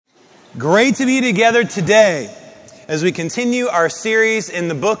Great to be together today as we continue our series in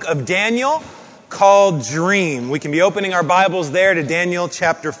the book of Daniel called Dream. We can be opening our Bibles there to Daniel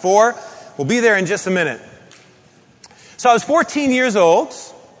chapter 4. We'll be there in just a minute. So I was 14 years old,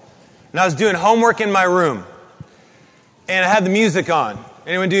 and I was doing homework in my room. And I had the music on.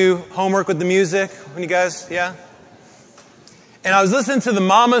 Anyone do homework with the music? When you guys, yeah? And I was listening to the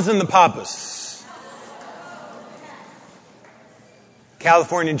Mamas and the Papas.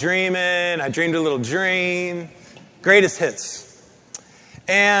 California Dreamin', I Dreamed a Little Dream, greatest hits.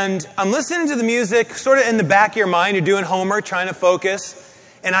 And I'm listening to the music, sort of in the back of your mind, you're doing homework, trying to focus,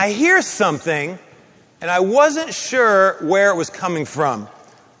 and I hear something, and I wasn't sure where it was coming from.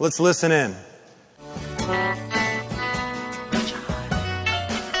 Let's listen in.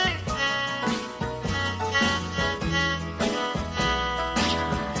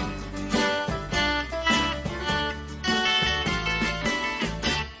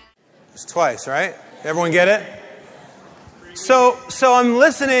 Twice, right? Everyone get it? So I'm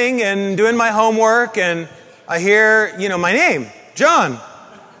listening and doing my homework, and I hear, my name, John.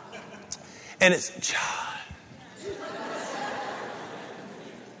 And it's John.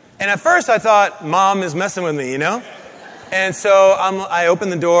 And at first I thought, Mom is messing with me, And so I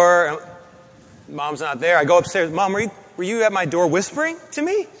open the door. Mom's not there. I go upstairs. Mom, were you at my door whispering to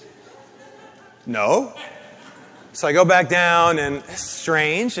me? No. So I go back down, and it's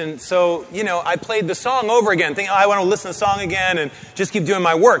strange. And so, I played the song over again, thinking, I want to listen to the song again and just keep doing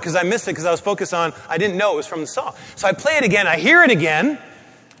my work, because I missed it because I was focused on, I didn't know it was from the song. So I play it again. I hear it again.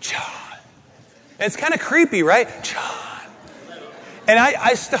 John. And it's kind of creepy, right? John. And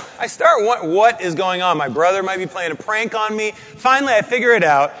I start, what is going on? My brother might be playing a prank on me. Finally, I figure it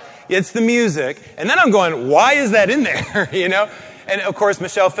out. It's the music. And then I'm going, why is that in there, And, of course,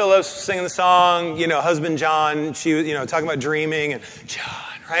 Michelle Phillips singing the song, husband John, she was, talking about dreaming, and John,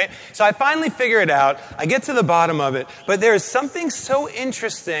 right? So I finally figure it out. I get to the bottom of it. But there is something so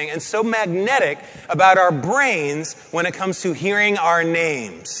interesting and so magnetic about our brains when it comes to hearing our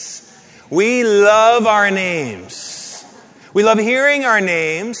names. We love our names. We love hearing our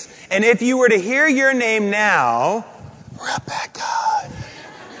names. And if you were to hear your name now, Rebecca,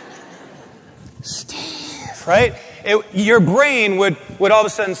 Steve, right? Your brain would all of a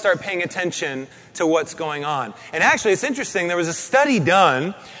sudden start paying attention to what's going on. And actually, it's interesting. There was a study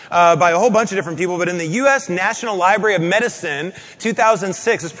done by a whole bunch of different people, but in the U.S. National Library of Medicine,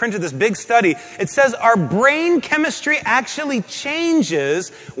 2006, it's printed this big study. It says our brain chemistry actually changes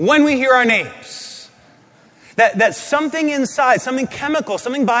when we hear our names. That something inside, something chemical,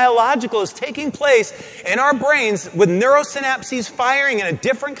 something biological is taking place in our brains with neurosynapses firing in a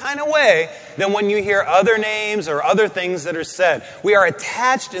different kind of way than when you hear other names or other things that are said. We are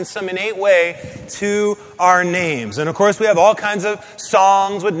attached in some innate way to our names. And of course, we have all kinds of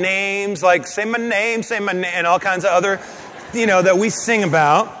songs with names like say my name, and all kinds of other, that we sing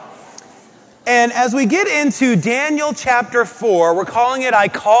about. And as we get into Daniel chapter 4, we're calling it I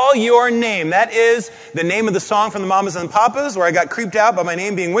Call Your Name. That is the name of the song from the Mamas and Papas, where I got creeped out by my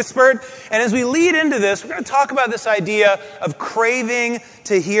name being whispered. And as we lead into this, we're going to talk about this idea of craving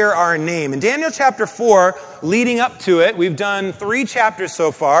to hear our name. In Daniel chapter 4, leading up to it, we've done 3 chapters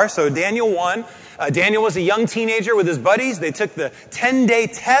so far. So Daniel 1, Daniel was a young teenager with his buddies. They took the 10-day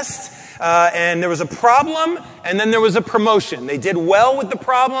test. And there was a problem, and then there was a promotion. They did well with the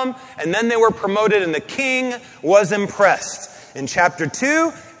problem, and then they were promoted, and the king was impressed. In chapter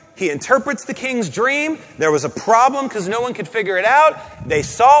 2, he interprets the king's dream. There was a problem because no one could figure it out. They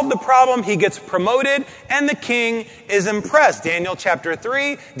solved the problem. He gets promoted, and the king is impressed. Daniel chapter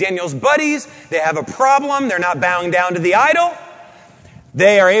 3, Daniel's buddies, they have a problem. They're not bowing down to the idol.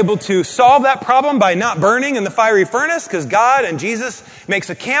 They are able to solve that problem by not burning in the fiery furnace because God and Jesus makes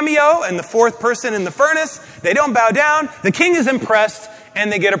a cameo and the 4th person in the furnace. They don't bow down. The king is impressed and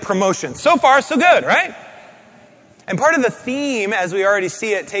they get a promotion. So far, so good, right? And part of the theme, as we already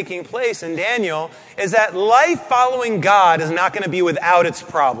see it taking place in Daniel, is that life following God is not going to be without its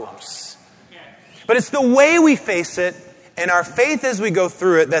problems. But it's the way we face it and our faith as we go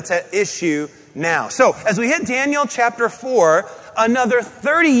through it that's at issue now. So, as we hit Daniel chapter 4, another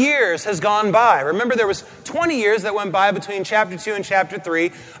 30 years has gone by. Remember, there was 20 years that went by between chapter 2 and chapter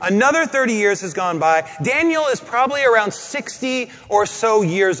 3. Another 30 years has gone by. Daniel is probably around 60 or so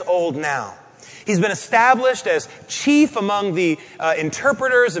years old now. He's been established as chief among the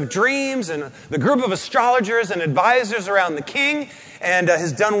interpreters of dreams and the group of astrologers and advisors around the king, and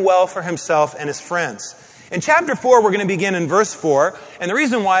has done well for himself and his friends. In chapter 4, we're going to begin in verse 4. And the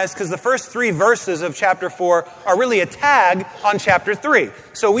reason why is because the first 3 verses of chapter 4 are really a tag on chapter 3.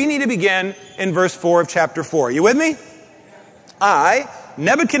 So we need to begin in verse 4 of chapter 4. You with me? I,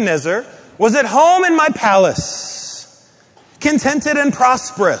 Nebuchadnezzar was at home in my palace, contented and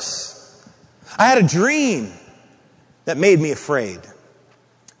prosperous. I had a dream that made me afraid.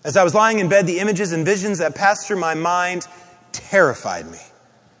 As I was lying in bed, the images and visions that passed through my mind terrified me.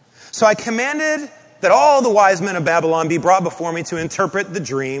 So I commanded that all the wise men of Babylon be brought before me to interpret the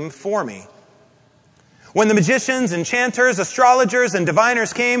dream for me. When the magicians, enchanters, astrologers, and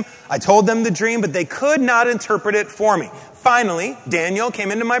diviners came, I told them the dream, but they could not interpret it for me. Finally, Daniel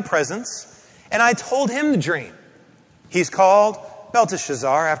came into my presence, and I told him the dream. He's called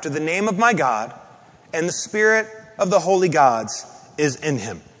Belteshazzar, after the name of my God, and the spirit of the holy gods is in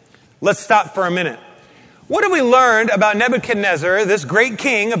him. Let's stop for a minute. What have we learned about Nebuchadnezzar, this great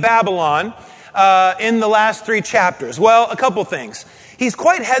king of Babylon, in the last 3 chapters? Well, a couple things. He's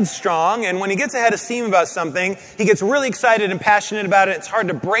quite headstrong, and when he gets ahead of steam about something, he gets really excited and passionate about it. It's hard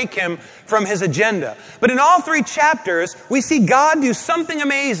to break him from his agenda. But in all 3 chapters, we see God do something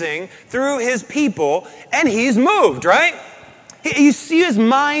amazing through his people, and he's moved, right? You see his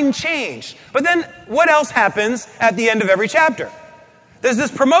mind change. But then what else happens at the end of every chapter? There's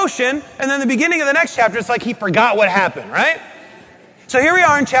this promotion, and then the beginning of the next chapter, it's like he forgot what happened, right? So here we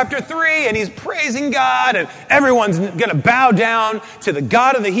are in chapter 3, and he's praising God, and everyone's going to bow down to the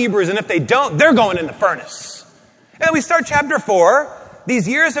God of the Hebrews, and if they don't, they're going in the furnace. And then we start chapter 4. These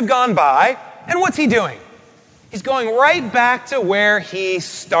years have gone by, and what's he doing? He's going right back to where he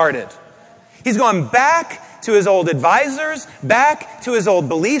started. He's going back to his old advisors, back to his old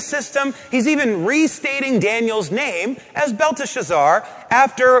belief system. He's even restating Daniel's name as Belteshazzar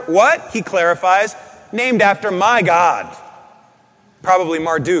after what? He clarifies, named after my God. Probably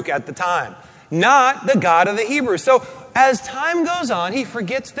Marduk at the time. Not the God of the Hebrews. So as time goes on, he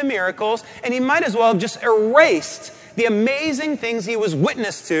forgets the miracles, and he might as well have just erased the amazing things he was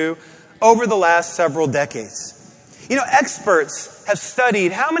witness to over the last several decades. You know, experts have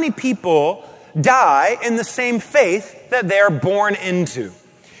studied how many people die in the same faith that they're born into.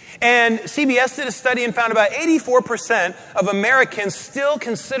 And CBS did a study and found about 84% of Americans still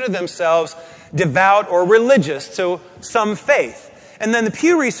consider themselves devout or religious to some faith. And then the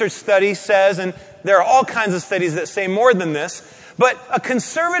Pew Research study says, and there are all kinds of studies that say more than this, but a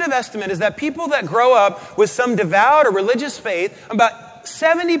conservative estimate is that people that grow up with some devout or religious faith, about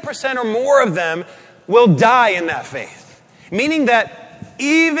 70% or more of them will die in that faith. Meaning that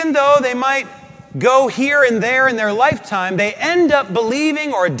even though they might go here and there in their lifetime, they end up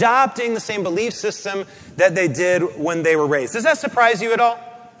believing or adopting the same belief system that they did when they were raised. Does that surprise you at all?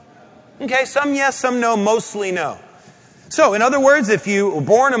 Okay, some yes, some no, mostly no. So, in other words, if you were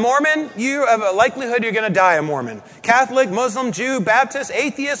born a Mormon, you have a likelihood you're going to die a Mormon. Catholic, Muslim, Jew, Baptist,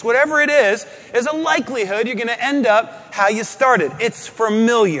 atheist, whatever it is a likelihood you're going to end up how you started. It's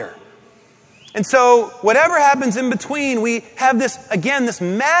familiar. And so, whatever happens in between, we have this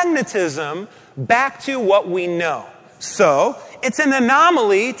magnetism back to what we know. So, it's an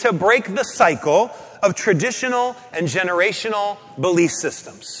anomaly to break the cycle of traditional and generational belief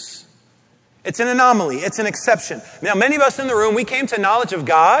systems. It's an anomaly. It's an exception. Now, many of us in the room, we came to knowledge of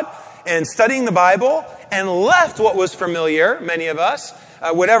God and studying the Bible and left what was familiar, many of us,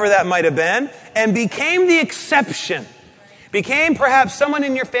 whatever that might have been, and became the exception. Became perhaps someone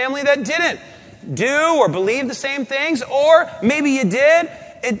in your family that didn't do or believe the same things, or maybe you did.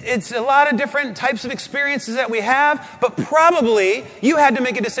 It's a lot of different types of experiences that we have, but probably you had to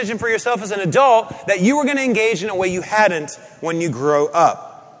make a decision for yourself as an adult that you were going to engage in a way you hadn't when you grow up.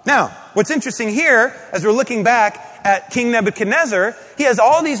 Now, what's interesting here, as we're looking back at King Nebuchadnezzar, he has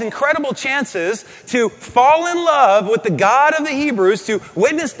all these incredible chances to fall in love with the God of the Hebrews, to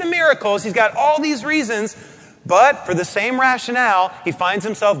witness the miracles. He's got all these reasons, but for the same rationale, he finds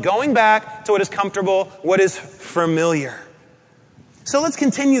himself going back to what is comfortable, what is familiar. So let's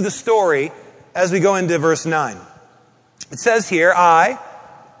continue the story as we go into verse 9. It says here, I,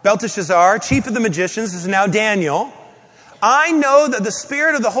 Belteshazzar, chief of the magicians, this is now Daniel, I know that the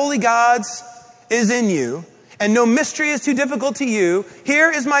spirit of the holy gods is in you, and no mystery is too difficult to you.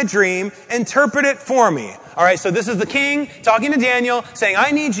 Here is my dream. Interpret it for me. All right, so this is the king talking to Daniel, saying, I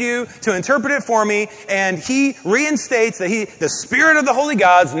need you to interpret it for me. And he reinstates that the spirit of the holy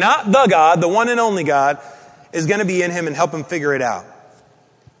gods, not the God, the one and only God, is going to be in him and help him figure it out.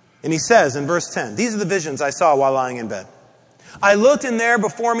 And he says in verse 10, these are the visions I saw while lying in bed. I looked, and there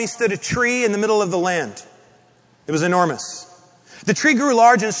before me stood a tree in the middle of the land. It was enormous. The tree grew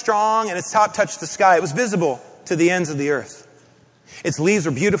large and strong, and its top touched the sky. It was visible to the ends of the earth. Its leaves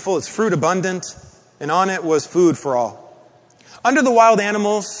were beautiful, its fruit abundant, and on it was food for all. Under it, the wild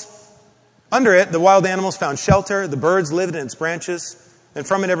animals found shelter. The birds lived in its branches, and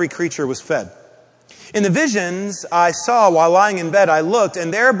from it every creature was fed. In the visions I saw while lying in bed, I looked,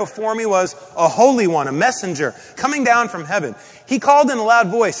 and there before me was a holy one, a messenger, coming down from heaven. He called in a loud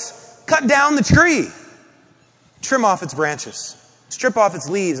voice, "Cut down the tree, trim off its branches, strip off its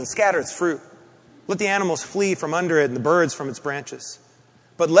leaves, and scatter its fruit. Let the animals flee from under it and the birds from its branches.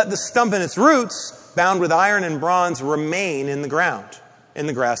 But let the stump and its roots, bound with iron and bronze, remain in the ground, in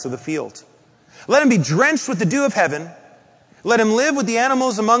the grass of the field. Let him be drenched with the dew of heaven. Let him live with the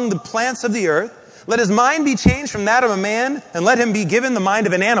animals among the plants of the earth. Let his mind be changed from that of a man, and let him be given the mind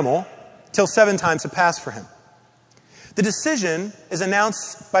of an animal, till 7 times have passed for him." The decision is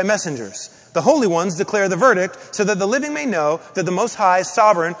announced by messengers. The holy ones declare the verdict, so that the living may know that the Most High is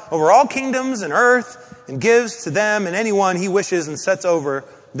sovereign over all kingdoms and earth, and gives to them and anyone he wishes, and sets over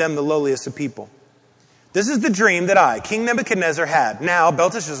them the lowliest of people. This is the dream that I, King Nebuchadnezzar, had. Now,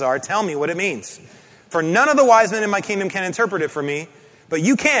 Belteshazzar, tell me what it means. For none of the wise men in my kingdom can interpret it for me, but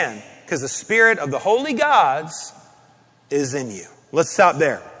you can, because the spirit of the holy gods is in you. Let's stop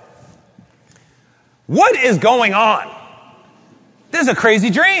there. What is going on? This is a crazy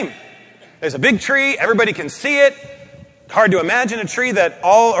dream. There's a big tree. Everybody can see it. Hard to imagine a tree that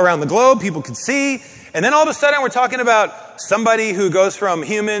all around the globe people can see. And then all of a sudden we're talking about somebody who goes from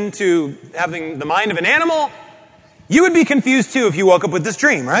human to having the mind of an animal. You would be confused too if you woke up with this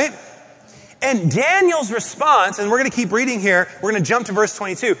dream, right? And Daniel's response, and we're going to keep reading here, we're going to jump to verse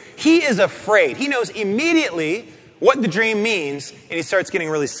 22. He is afraid. He knows immediately what the dream means, and he starts getting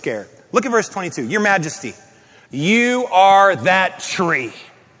really scared. Look at verse 22. Your Majesty, you are that tree.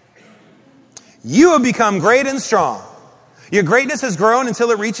 You have become great and strong. Your greatness has grown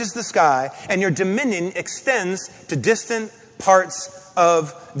until it reaches the sky, and your dominion extends to distant parts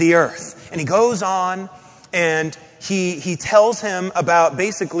of the earth. And he goes on, and he tells him about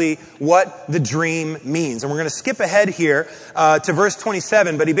basically what the dream means. And we're going to skip ahead here to verse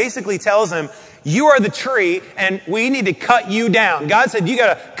 27, but he basically tells him, you are the tree, and we need to cut you down. God said, you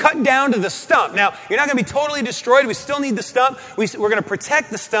got to cut down to the stump. Now, you're not going to be totally destroyed. We still need the stump. We're going to protect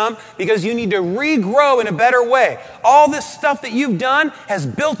the stump because you need to regrow in a better way. All this stuff that you've done has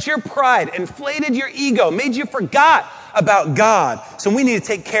built your pride, inflated your ego, made you forgot about God. So we need to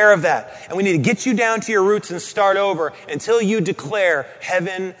take care of that. And we need to get you down to your roots and start over until you declare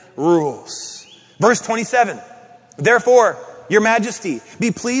heaven rules. Verse 27, therefore, Your Majesty,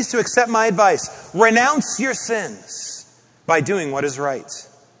 be pleased to accept my advice. Renounce your sins by doing what is right,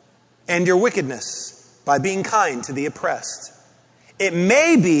 and your wickedness by being kind to the oppressed. It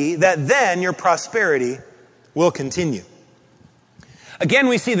may be that then your prosperity will continue. Again,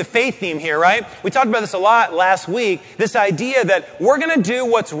 we see the faith theme here, right? We talked about this a lot last week. This idea that we're going to do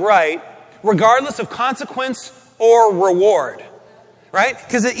what's right regardless of consequence or reward, right?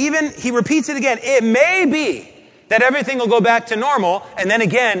 Because he repeats it again. It may be that everything will go back to normal, and then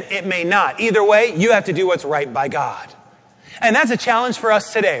again, it may not. Either way, you have to do what's right by God. And that's a challenge for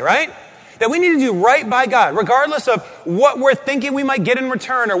us today, right? That we need to do right by God, regardless of what we're thinking we might get in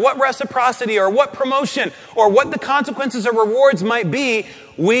return, or what reciprocity, or what promotion, or what the consequences or rewards might be.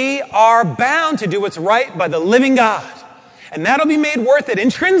 We are bound to do what's right by the living God. And that'll be made worth it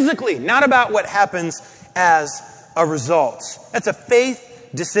intrinsically, not about what happens as a result. That's a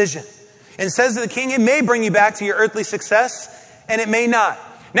faith decision. And it says to the king, it may bring you back to your earthly success, and it may not.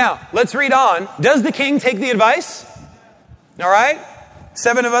 Now, let's read on. Does the king take the advice? All right?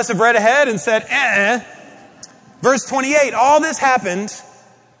 7 of us have read ahead and said, Verse 28, all this happened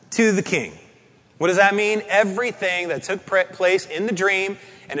to the king. What does that mean? Everything that took place in the dream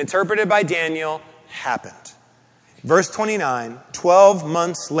and interpreted by Daniel happened. Verse 29, 12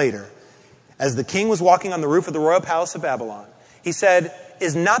 months later, as the king was walking on the roof of the royal palace of Babylon, he said,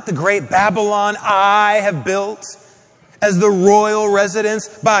 is not the great Babylon I have built as the royal residence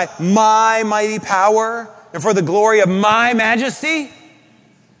by my mighty power and for the glory of my majesty?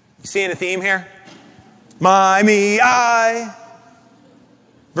 You seeing a theme here? My, me, I.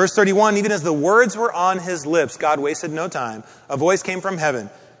 Verse 31, even as the words were on his lips, God wasted no time. A voice came from heaven.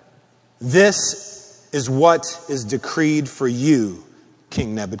 This is what is decreed for you,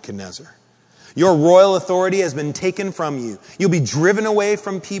 King Nebuchadnezzar. Your royal authority has been taken from you. You'll be driven away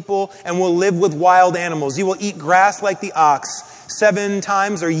from people and will live with wild animals. You will eat grass like the ox. 7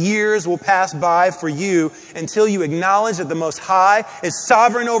 times or years will pass by for you until you acknowledge that the Most High is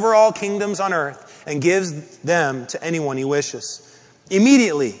sovereign over all kingdoms on earth and gives them to anyone he wishes.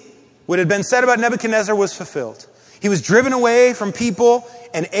 Immediately, what had been said about Nebuchadnezzar was fulfilled. He was driven away from people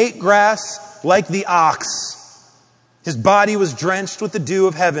and ate grass like the ox. His body was drenched with the dew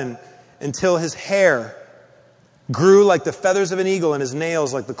of heaven until his hair grew like the feathers of an eagle and his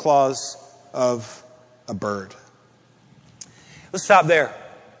nails like the claws of a bird. Let's stop there.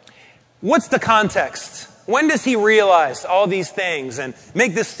 What's the context? When does he realize all these things and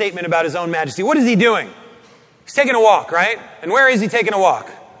make this statement about his own majesty? What is he doing? He's taking a walk, right? And where is he taking a walk?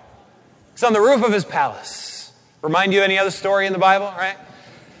 He's on the roof of his palace. Remind you of any other story in the Bible, right?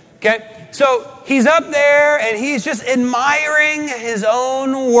 Okay, so he's up there and he's just admiring his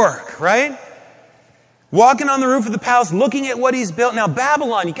own work, right? Walking on the roof of the palace, looking at what he's built. Now,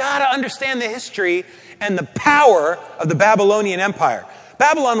 Babylon, you got to understand the history and the power of the Babylonian Empire.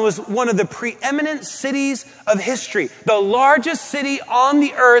 Babylon was one of the preeminent cities of history, the largest city on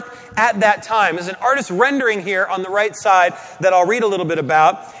the earth at that time. There's an artist rendering here on the right side that I'll read a little bit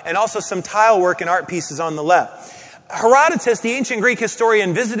about, and also some tile work and art pieces on the left. Herodotus, the ancient Greek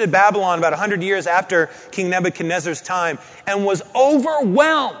historian, visited Babylon about 100 years after King Nebuchadnezzar's time and was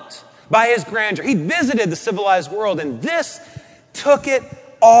overwhelmed by his grandeur. He visited the civilized world, and this took it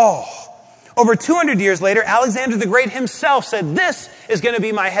all. Over 200 years later, Alexander the Great himself said, "This is going to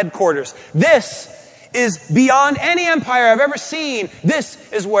be my headquarters. This is beyond any empire I've ever seen. This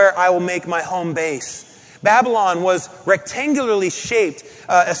is where I will make my home base." Babylon was rectangularly shaped,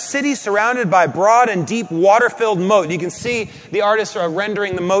 a city surrounded by broad and deep water-filled moat. You can see the artists are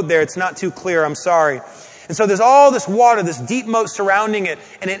rendering the moat there. It's not too clear, I'm sorry. And so there's all this water, this deep moat surrounding it,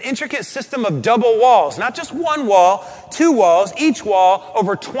 and an intricate system of double walls. Not just one wall, two walls, each wall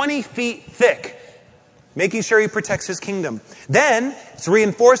over 20 feet thick, making sure he protects his kingdom. Then it's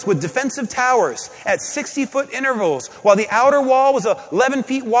reinforced with defensive towers at 60-foot intervals, while the outer wall was 11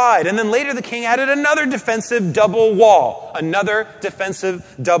 feet wide. And then later the king added another defensive double wall.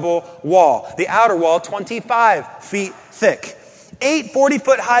 The outer wall, 25 feet thick. 8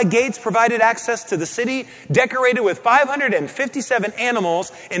 40-foot high gates provided access to the city, decorated with 557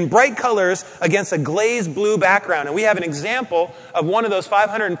 animals in bright colors against a glazed blue background. And we have an example of one of those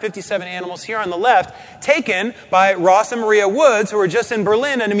 557 animals here on the left, taken by Ross and Maria Woods, who were just in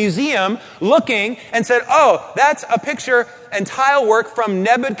Berlin in a museum looking and said, "Oh, that's a picture and tile work from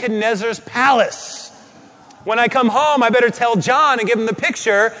Nebuchadnezzar's palace. When I come home, I better tell John and give him the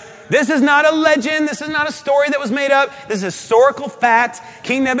picture. This is not a legend. This is not a story that was made up. This is historical fact.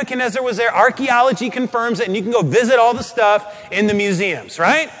 King Nebuchadnezzar was there. Archaeology confirms it, and you can go visit all the stuff in the museums,"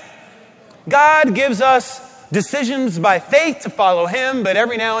 right? God gives us decisions by faith to follow him, but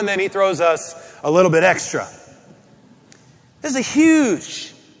every now and then he throws us a little bit extra. This is a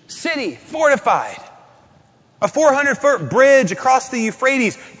huge city, fortified. A 400-foot bridge across the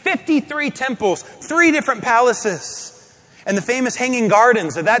Euphrates, 53 temples, 3 different palaces. And the famous Hanging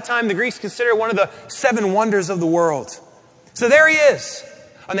Gardens. At that time, the Greeks considered one of the 7 wonders of the world. So there he is,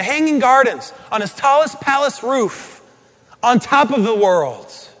 on the Hanging Gardens, on his tallest palace roof, on top of the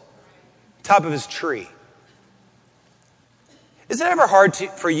world, top of his tree. Is it ever hard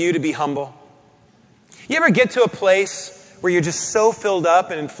for you to be humble? You ever get to a place where you're just so filled up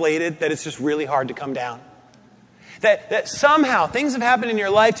and inflated that it's just really hard to come down? That somehow things have happened in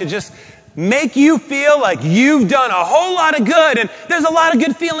your life to just make you feel like you've done a whole lot of good, and there's a lot of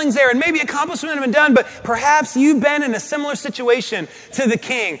good feelings there, and maybe accomplishments have been done, but perhaps you've been in a similar situation to the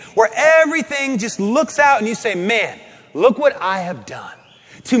king, where everything just looks out and you say, "Man, look what I have done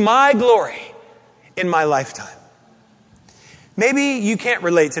to my glory in my lifetime." Maybe you can't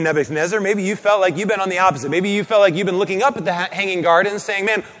relate to Nebuchadnezzar. Maybe you felt like you've been on the opposite. Maybe you felt like you've been looking up at the Hanging Gardens saying,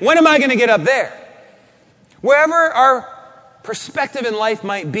 "Man, when am I going to get up there?" Wherever our perspective in life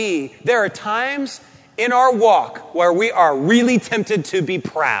might be, there are times in our walk where we are really tempted to be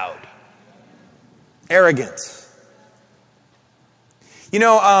proud, arrogant. You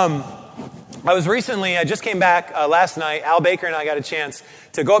know, I just came back last night. Al Baker and I got a chance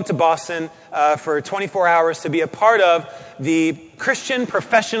to go up to Boston for 24 hours to be a part of the Christian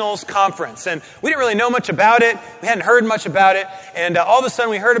Professionals Conference. And we didn't really know much about it. We hadn't heard much about it. And all of a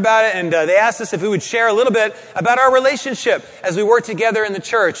sudden we heard about it, and they asked us if we would share a little bit about our relationship as we work together in the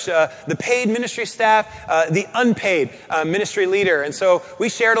church, the paid ministry staff, the unpaid ministry leader. And so we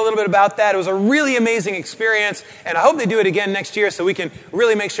shared a little bit about that. It was a really amazing experience, and I hope they do it again next year so we can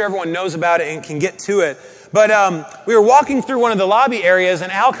really make sure everyone knows about it and can get to it. But we were walking through one of the lobby areas,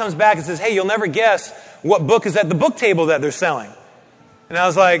 and Al comes back and says, "Hey, you'll never guess what book is at the book table that they're selling." And I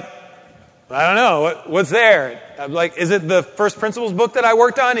was like, "I don't know. What's there?" I'm like, "Is it the First Principles book that I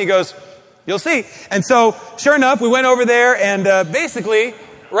worked on?" He goes, "You'll see." And so, sure enough, we went over there, and basically,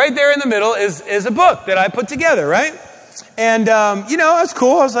 right there in the middle is a book that I put together, right? And, it was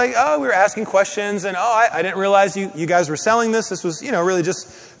cool. I was like, we were asking questions, and I didn't realize you guys were selling this. This was, really just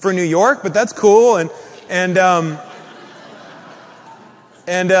for New York, but that's cool. And I'm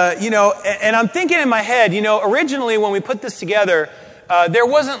thinking in my head, originally when we put this together, there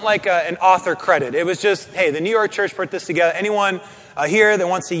wasn't like an author credit. It was just, hey, the New York church put this together. Anyone here that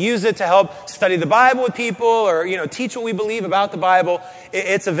wants to use it to help study the Bible with people or, teach what we believe about the Bible,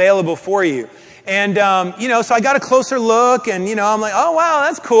 it's available for you. And, so I got a closer look and, I'm like, oh, wow,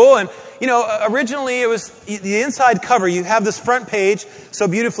 that's cool. And, originally it was the inside cover. You have this front page, so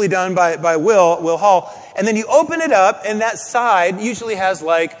beautifully done by Will Hall. And then you open it up and that side usually has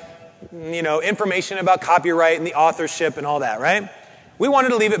information about copyright and the authorship and all that, right? We wanted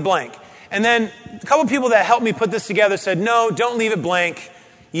to leave it blank. And then a couple people that helped me put this together said, no, don't leave it blank.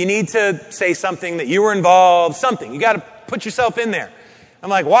 You need to say something that you were involved, something. You got to put yourself in there. I'm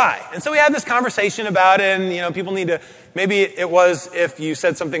like, why? And so we had this conversation about it, and, people need to, maybe it was if you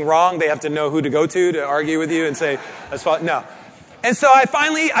said something wrong, they have to know who to go to argue with you and say, that's fine. No. And so I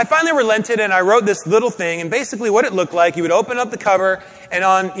finally relented, and I wrote this little thing, and basically what it looked like, you would open up the cover, and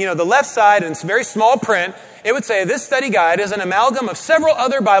on, the left side, in very small print, it would say, this study guide is an amalgam of several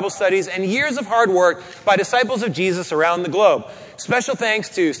other Bible studies and years of hard work by disciples of Jesus around the globe. Special thanks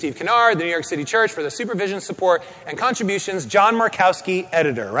to Steve Kennard, the New York City Church, for the supervision, support, and contributions. John Markowski,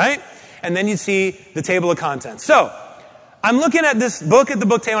 editor, right? And then you'd see the table of contents. So, I'm looking at this book at the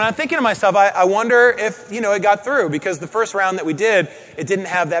book table, and I'm thinking to myself, I wonder if, it got through, because the first round that we did, it didn't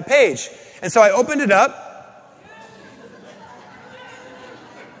have that page. And so I opened it up,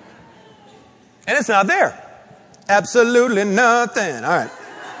 and it's not there. Absolutely nothing. All right.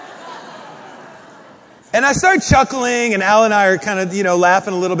 And I started chuckling, and Al and I are kind of,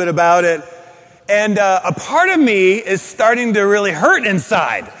 laughing a little bit about it. And a part of me is starting to really hurt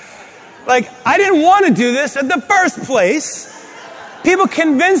inside. I didn't want to do this in the first place. People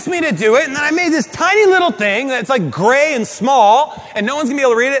convinced me to do it, and then I made this tiny little thing that's gray and small, and no one's going to be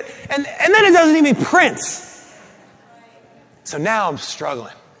able to read it. And then it doesn't even print. So now I'm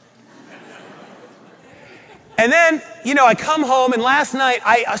struggling. And then, I come home, and last night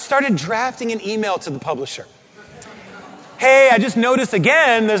I started drafting an email to the publisher. Hey, I just noticed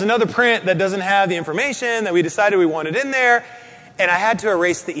again, there's another print that doesn't have the information that we decided we wanted in there. And I had to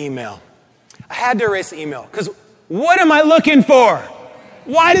erase the email. I had to erase the email. Because what am I looking for?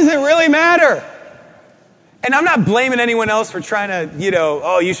 Why does it really matter? And I'm not blaming anyone else for trying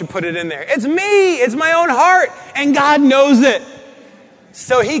to, you should put it in there. It's me. It's my own heart. And God knows it.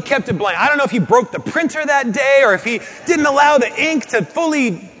 So he kept it blank. I don't know if he broke the printer that day or if he didn't allow the ink to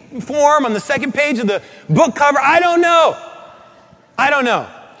fully form on the second page of the book cover. I don't know.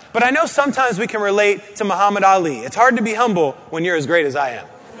 But I know sometimes we can relate to Muhammad Ali. It's hard to be humble when you're as great as I am.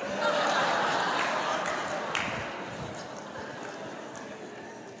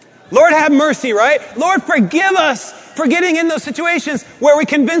 Lord, have mercy, right? Lord, forgive us for getting in those situations where we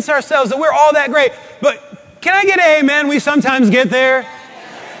convince ourselves that we're all that great. But can I get an amen? We sometimes get there.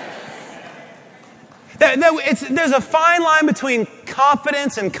 There's a fine line between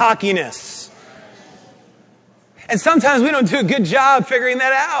confidence and cockiness. And sometimes we don't do a good job figuring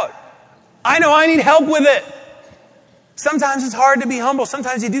that out. I know I need help with it. Sometimes it's hard to be humble.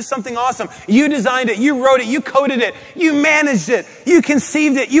 Sometimes you do something awesome. You designed it. You wrote it. You coded it. You managed it. You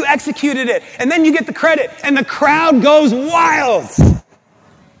conceived it. You executed it. And then you get the credit. And the crowd goes wild.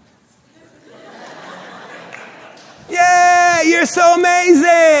 Yeah, you're so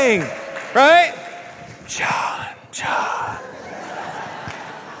amazing. Right? John.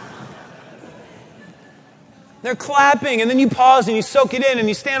 They're clapping, and then you pause and you soak it in, and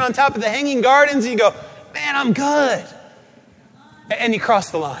you stand on top of the hanging gardens, and you go, man, I'm good. And you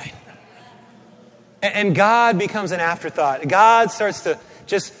cross the line. And God becomes an afterthought. God starts to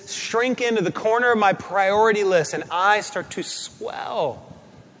just shrink into the corner of my priority list, and I start to swell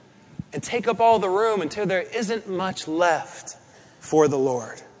and take up all the room until there isn't much left for the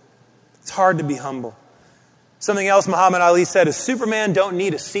Lord. It's hard to be humble. Something else Muhammad Ali said is, Superman don't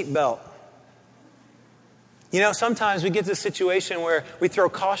need a seatbelt. Sometimes we get to a situation where we throw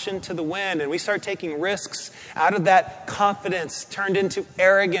caution to the wind and we start taking risks out of that confidence turned into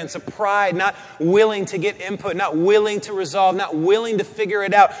arrogance, a pride, not willing to get input, not willing to resolve, not willing to figure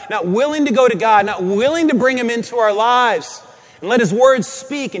it out, not willing to go to God, not willing to bring Him into our lives and let His words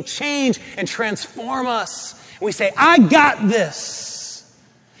speak and change and transform us. And we say, I got this.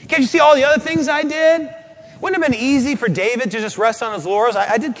 Can't you see all the other things I did? Wouldn't it have been easy for David to just rest on his laurels?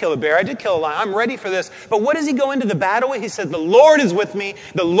 I did kill a bear. I did kill a lion. I'm ready for this. But what does he go into the battle with? He said, the Lord is with me.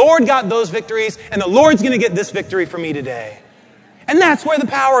 The Lord got those victories, and the Lord's going to get this victory for me today. And that's where the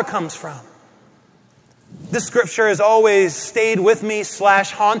power comes from. This scripture has always stayed with me /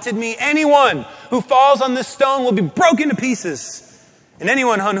 haunted me. Anyone who falls on this stone will be broken to pieces, and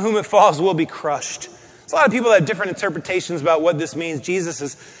anyone on whom it falls will be crushed. There's a lot of people that have different interpretations about what this means. Jesus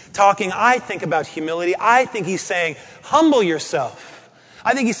is talking, I think, about humility. I think he's saying, humble yourself.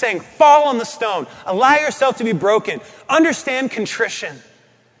 I think he's saying, fall on the stone. Allow yourself to be broken. Understand contrition.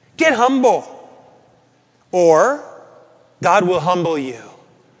 Get humble. Or God will humble you.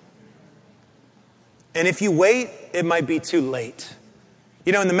 And if you wait, it might be too late.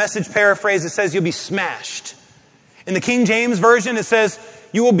 You know, in the Message paraphrase, it says you'll be smashed. In the King James Version, it says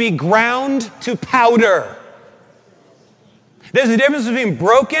you will be ground to powder. There's a difference between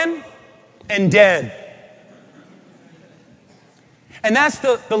broken and dead. And that's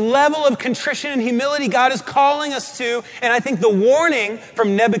the level of contrition and humility God is calling us to. And I think the warning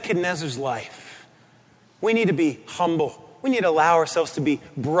from Nebuchadnezzar's life. We need to be humble. We need to allow ourselves to be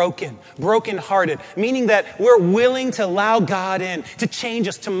brokenhearted, meaning that we're willing to allow God in, to change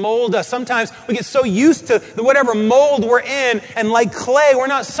us, to mold us. Sometimes we get so used to whatever mold we're in, and like clay, we're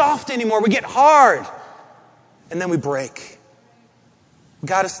not soft anymore. We get hard, and then we break. We've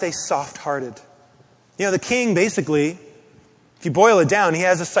got to stay soft-hearted. You know, the king basically, if you boil it down, he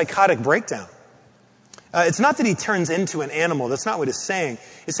has a psychotic breakdown. It's not that he turns into an animal. That's not what it's saying.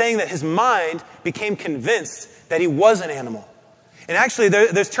 It's saying that his mind became convinced that he was an animal. And actually,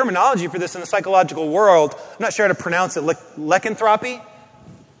 there's terminology for this in the psychological world. I'm not sure how to pronounce it. Lycanthropy?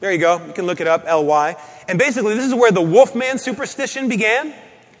 There you go. You can look it up, L-Y. And basically, this is where the Wolfman superstition began.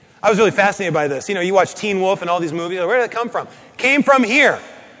 I was really fascinated by this. You know, you watch Teen Wolf and all these movies. Where did it come from? Came from here.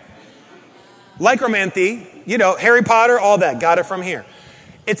 Lycromancy, you know, Harry Potter, all that. Got it from here.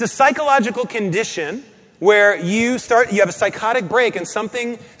 It's a psychological condition where you have a psychotic break and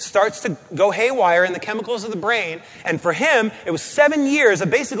something starts to go haywire in the chemicals of the brain. And for him, it was 7 years of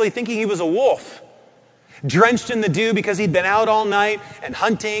basically thinking he was a wolf. Drenched in the dew because he'd been out all night and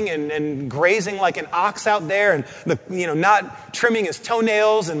hunting and grazing like an ox out there and not trimming his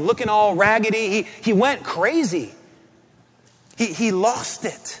toenails and looking all raggedy. He went crazy. He lost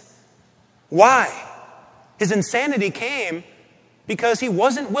it. Why? His insanity came because he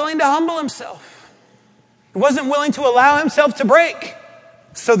wasn't willing to humble himself. He wasn't willing to allow himself to break.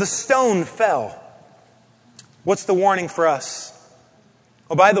 So the stone fell. What's the warning for us?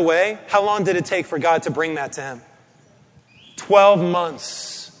 Oh, by the way, how long did it take for God to bring that to him? 12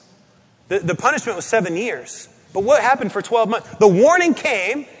 months. The punishment was 7 years. But what happened for 12 months? The warning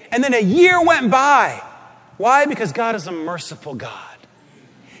came, and then a year went by. Why? Because God is a merciful God.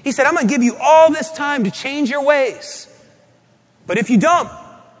 He said, I'm going to give you all this time to change your ways. But if you don't,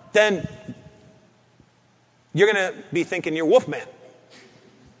 then you're going to be thinking you're Wolfman.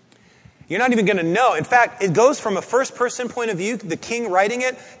 You're not even going to know. In fact, it goes from a first-person point of view, the king writing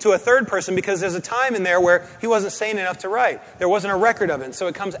it, to a third person because there's a time in there where he wasn't sane enough to write. There wasn't a record of it, and so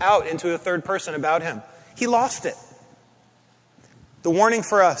it comes out into a third person about him. He lost it. The warning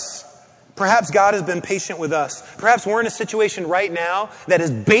for us. Perhaps God has been patient with us. Perhaps we're in a situation right now that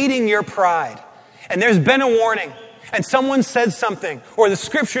is baiting your pride. And there's been a warning. And someone said something, or the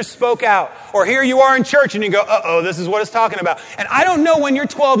scripture spoke out, or here you are in church and you go, uh-oh, this is what it's talking about. And I don't know when your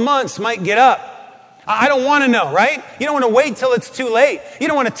 12 months might get up. I don't want to know, right? You don't want to wait till it's too late. You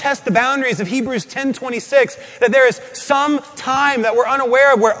don't want to test the boundaries of Hebrews 10:26, that there is some time that we're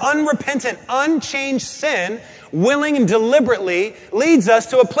unaware of where unrepentant, unchanged sin, willing and deliberately, leads us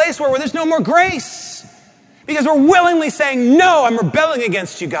to a place where there's no more grace. Because we're willingly saying, no, I'm rebelling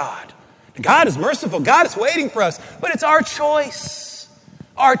against you, God. God is merciful. God is waiting for us. But it's our choice.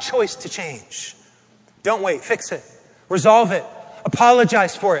 Our choice to change. Don't wait. Fix it. Resolve it.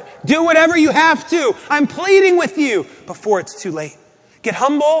 Apologize for it. Do whatever you have to. I'm pleading with you before it's too late. Get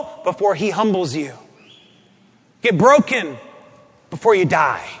humble before he humbles you. Get broken before you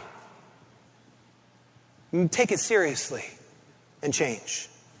die. And take it seriously and change.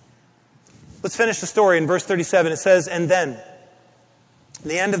 Let's finish the story in verse 37. It says, and then,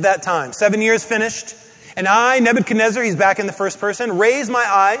 the end of that time, 7 years finished, and I, Nebuchadnezzar, he's back in the first person, raised my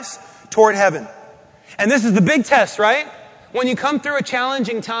eyes toward heaven. And this is the big test, right? When you come through a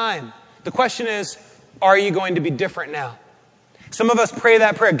challenging time, the question is, are you going to be different now? Some of us pray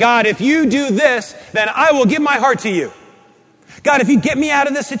that prayer, God, if you do this, then I will give my heart to you. God, if you get me out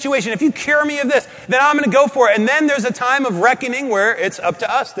of this situation, if you cure me of this, then I'm going to go for it. And then there's a time of reckoning where it's up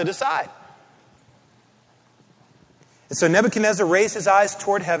to us to decide. And so Nebuchadnezzar raised his eyes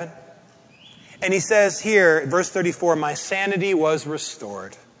toward heaven. And he says here, verse 34, my sanity was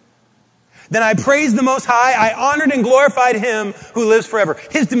restored. Then I praised the Most High. I honored and glorified him who lives forever.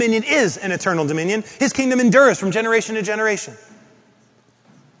 His dominion is an eternal dominion. His kingdom endures from generation to generation.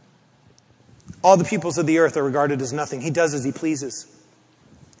 All the peoples of the earth are regarded as nothing. He does as he pleases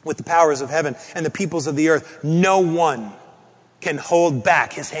with the powers of heaven and the peoples of the earth. No one can hold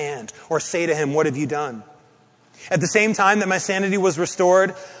back his hand or say to him, what have you done? At the same time that my sanity was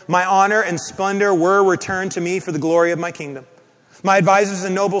restored, my honor and splendor were returned to me for the glory of my kingdom. My advisors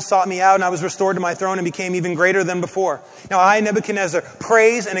and nobles sought me out, and I was restored to my throne and became even greater than before. Now I, Nebuchadnezzar,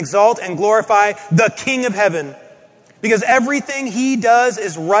 praise and exalt and glorify the King of heaven, because everything he does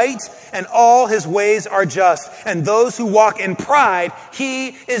is right and all his ways are just. And those who walk in pride, he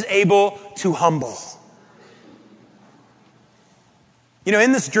is able to humble. You know,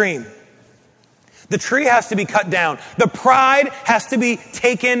 in this dream, the tree has to be cut down. The pride has to be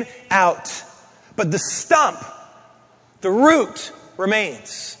taken out. But the stump, the root,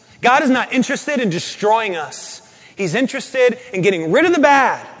 remains. God is not interested in destroying us. He's interested in getting rid of the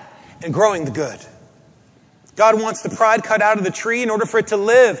bad and growing the good. God wants the pride cut out of the tree in order for it to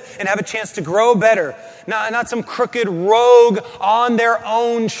live and have a chance to grow better. Not some crooked rogue on their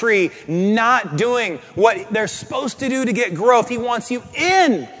own tree, not doing what they're supposed to do to get growth. He wants you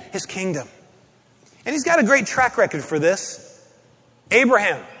in his kingdom. And he's got a great track record for this.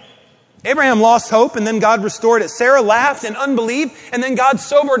 Abraham lost hope, and then God restored it. Sarah laughed in unbelief, and then God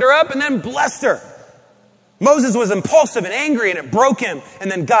sobered her up and then blessed her. Moses was impulsive and angry, and it broke him, and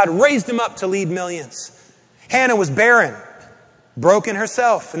then God raised him up to lead millions. Hannah was barren, broken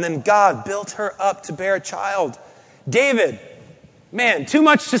herself, and then God built her up to bear a child. David, man, too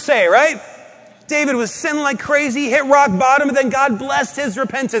much to say, right? David was sinning like crazy, hit rock bottom, and then God blessed his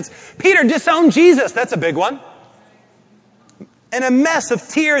repentance. Peter disowned Jesus. That's a big one. And a mess of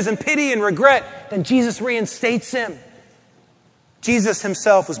tears and pity and regret. Then Jesus reinstates him. Jesus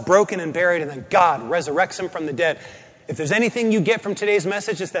himself was broken and buried, and then God resurrects him from the dead. If there's anything you get from today's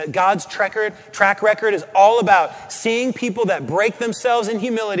message, it's that God's track record is all about seeing people that break themselves in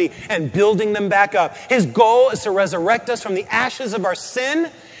humility and building them back up. His goal is to resurrect us from the ashes of our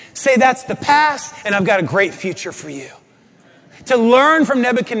sin, say that's the past, and I've got a great future for you. To learn from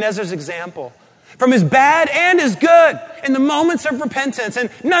Nebuchadnezzar's example, from his bad and his good, in the moments of repentance. And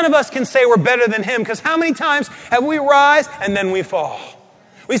none of us can say we're better than him, because how many times have we rise and then we fall?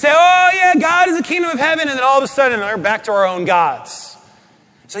 We say, oh yeah, God is the kingdom of heaven, and then all of a sudden we're back to our own gods.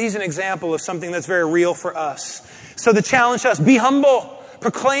 So he's an example of something that's very real for us. So the challenge to us, be humble,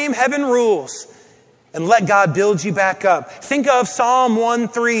 proclaim heaven rules, and let God build you back up. Think of Psalm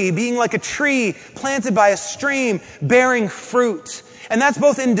 1:3, being like a tree planted by a stream, bearing fruit. And that's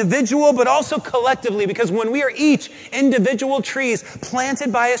both individual, but also collectively, because when we are each individual trees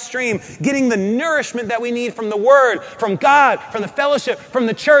planted by a stream, getting the nourishment that we need from the Word, from God, from the fellowship, from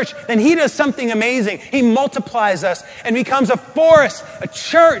the church, then he does something amazing. He multiplies us and becomes a forest, a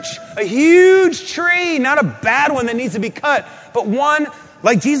church, a huge tree, not a bad one that needs to be cut, but one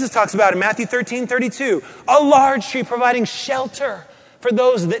like Jesus talks about in Matthew 13:32, a large tree providing shelter for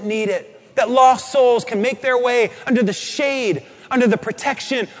those that need it, that lost souls can make their way under the shade, under the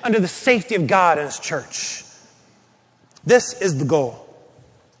protection, under the safety of God and his church. This is the goal.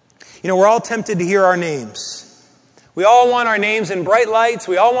 You know, we're all tempted to hear our names. We all want our names in bright lights.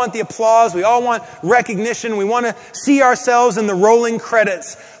 We all want the applause. We all want recognition. We want to see ourselves in the rolling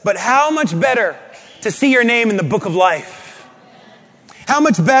credits. But how much better to see your name in the book of life? How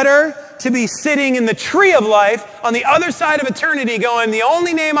much better to be sitting in the tree of life on the other side of eternity going, the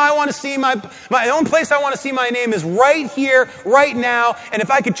only name I want to see, my own place I want to see my name is right here, right now. And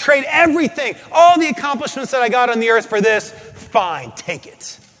if I could trade everything, all the accomplishments that I got on the earth for this, fine, take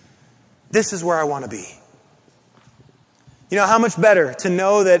it. This is where I want to be. You know, how much better to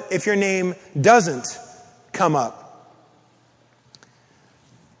know that if your name doesn't come up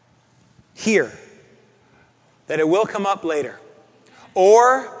here, that it will come up later.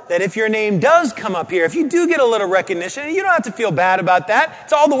 Or that if your name does come up here, if you do get a little recognition, you don't have to feel bad about that.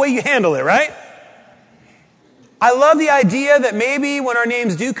 It's all the way you handle it, right? I love the idea that maybe when our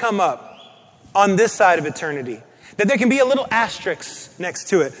names do come up on this side of eternity, that there can be a little asterisk next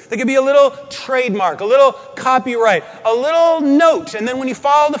to it. There can be a little trademark, a little copyright, a little note. And then when you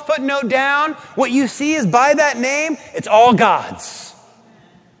follow the footnote down, what you see is by that name, it's all God's.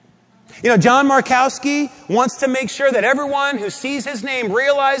 You know, John Markowski wants to make sure that everyone who sees his name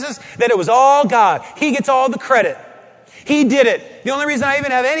realizes that it was all God. He gets all the credit. He did it. The only reason I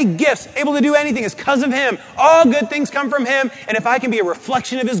even have any gifts, able to do anything, is because of him. All good things come from him. And if I can be a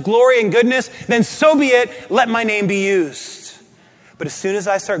reflection of his glory and goodness, then so be it. Let my name be used. But as soon as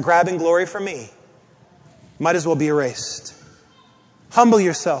I start grabbing glory for me, might as well be erased. Humble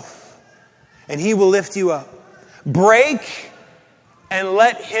yourself, and he will lift you up. Break and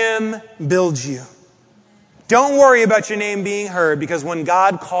let him build you. Don't worry about your name being heard, because when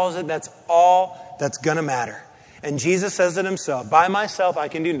God calls it, that's all that's going to matter. And Jesus says it himself, by myself I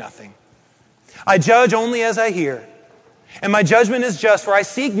can do nothing. I judge only as I hear. And my judgment is just, for I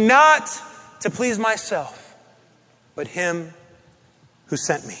seek not to please myself, but him who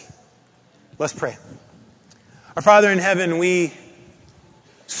sent me. Let's pray. Our Father in heaven, we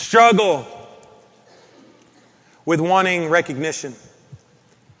struggle with wanting recognition,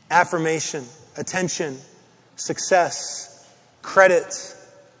 affirmation, attention, success, credit,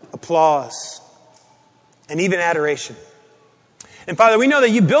 applause, and even adoration. And Father, we know that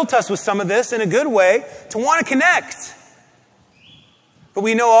you built us with some of this in a good way to want to connect. But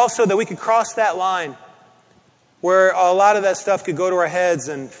we know also that we could cross that line where a lot of that stuff could go to our heads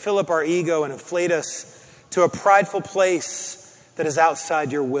and fill up our ego and inflate us to a prideful place that is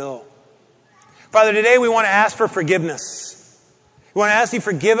outside your will. Father, today we want to ask for forgiveness. We want to ask you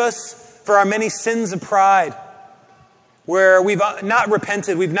forgive us for our many sins of pride, where we've not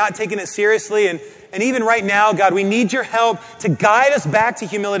repented, we've not taken it seriously, and even right now, God, we need your help to guide us back to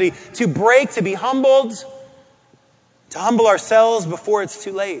humility, to break, to be humbled, to humble ourselves before it's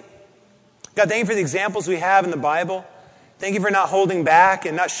too late. God, thank you for the examples we have in the Bible. Thank you for not holding back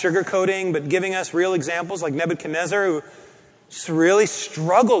and not sugarcoating, but giving us real examples like Nebuchadnezzar, who just really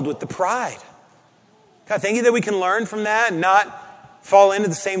struggled with the pride. God, thank you that we can learn from that and not fall into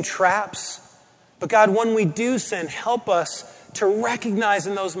the same traps. But God, when we do sin, help us to recognize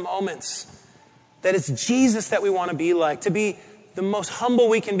in those moments that it's Jesus that we want to be like, to be the most humble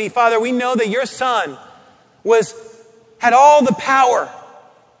we can be. Father, we know that your Son had all the power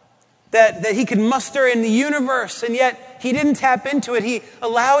that he could muster in the universe, and yet he didn't tap into it. He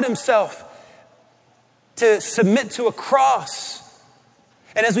allowed himself to submit to a cross.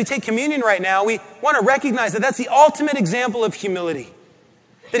 And as we take communion right now, we want to recognize that that's the ultimate example of humility.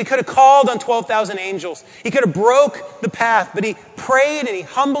 That he could have called on 12,000 angels. He could have broke the path, but he prayed and he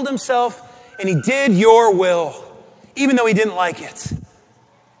humbled himself and he did your will, even though he didn't like it.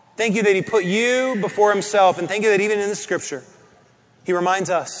 Thank you that he put you before himself, and thank you that even in the scripture, he reminds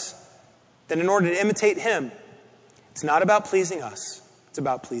us that in order to imitate him, it's not about pleasing us, it's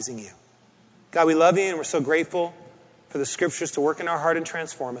about pleasing you. God, we love you and we're so grateful for the scriptures to work in our heart and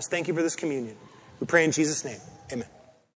transform us. Thank you for this communion. We pray in Jesus' name.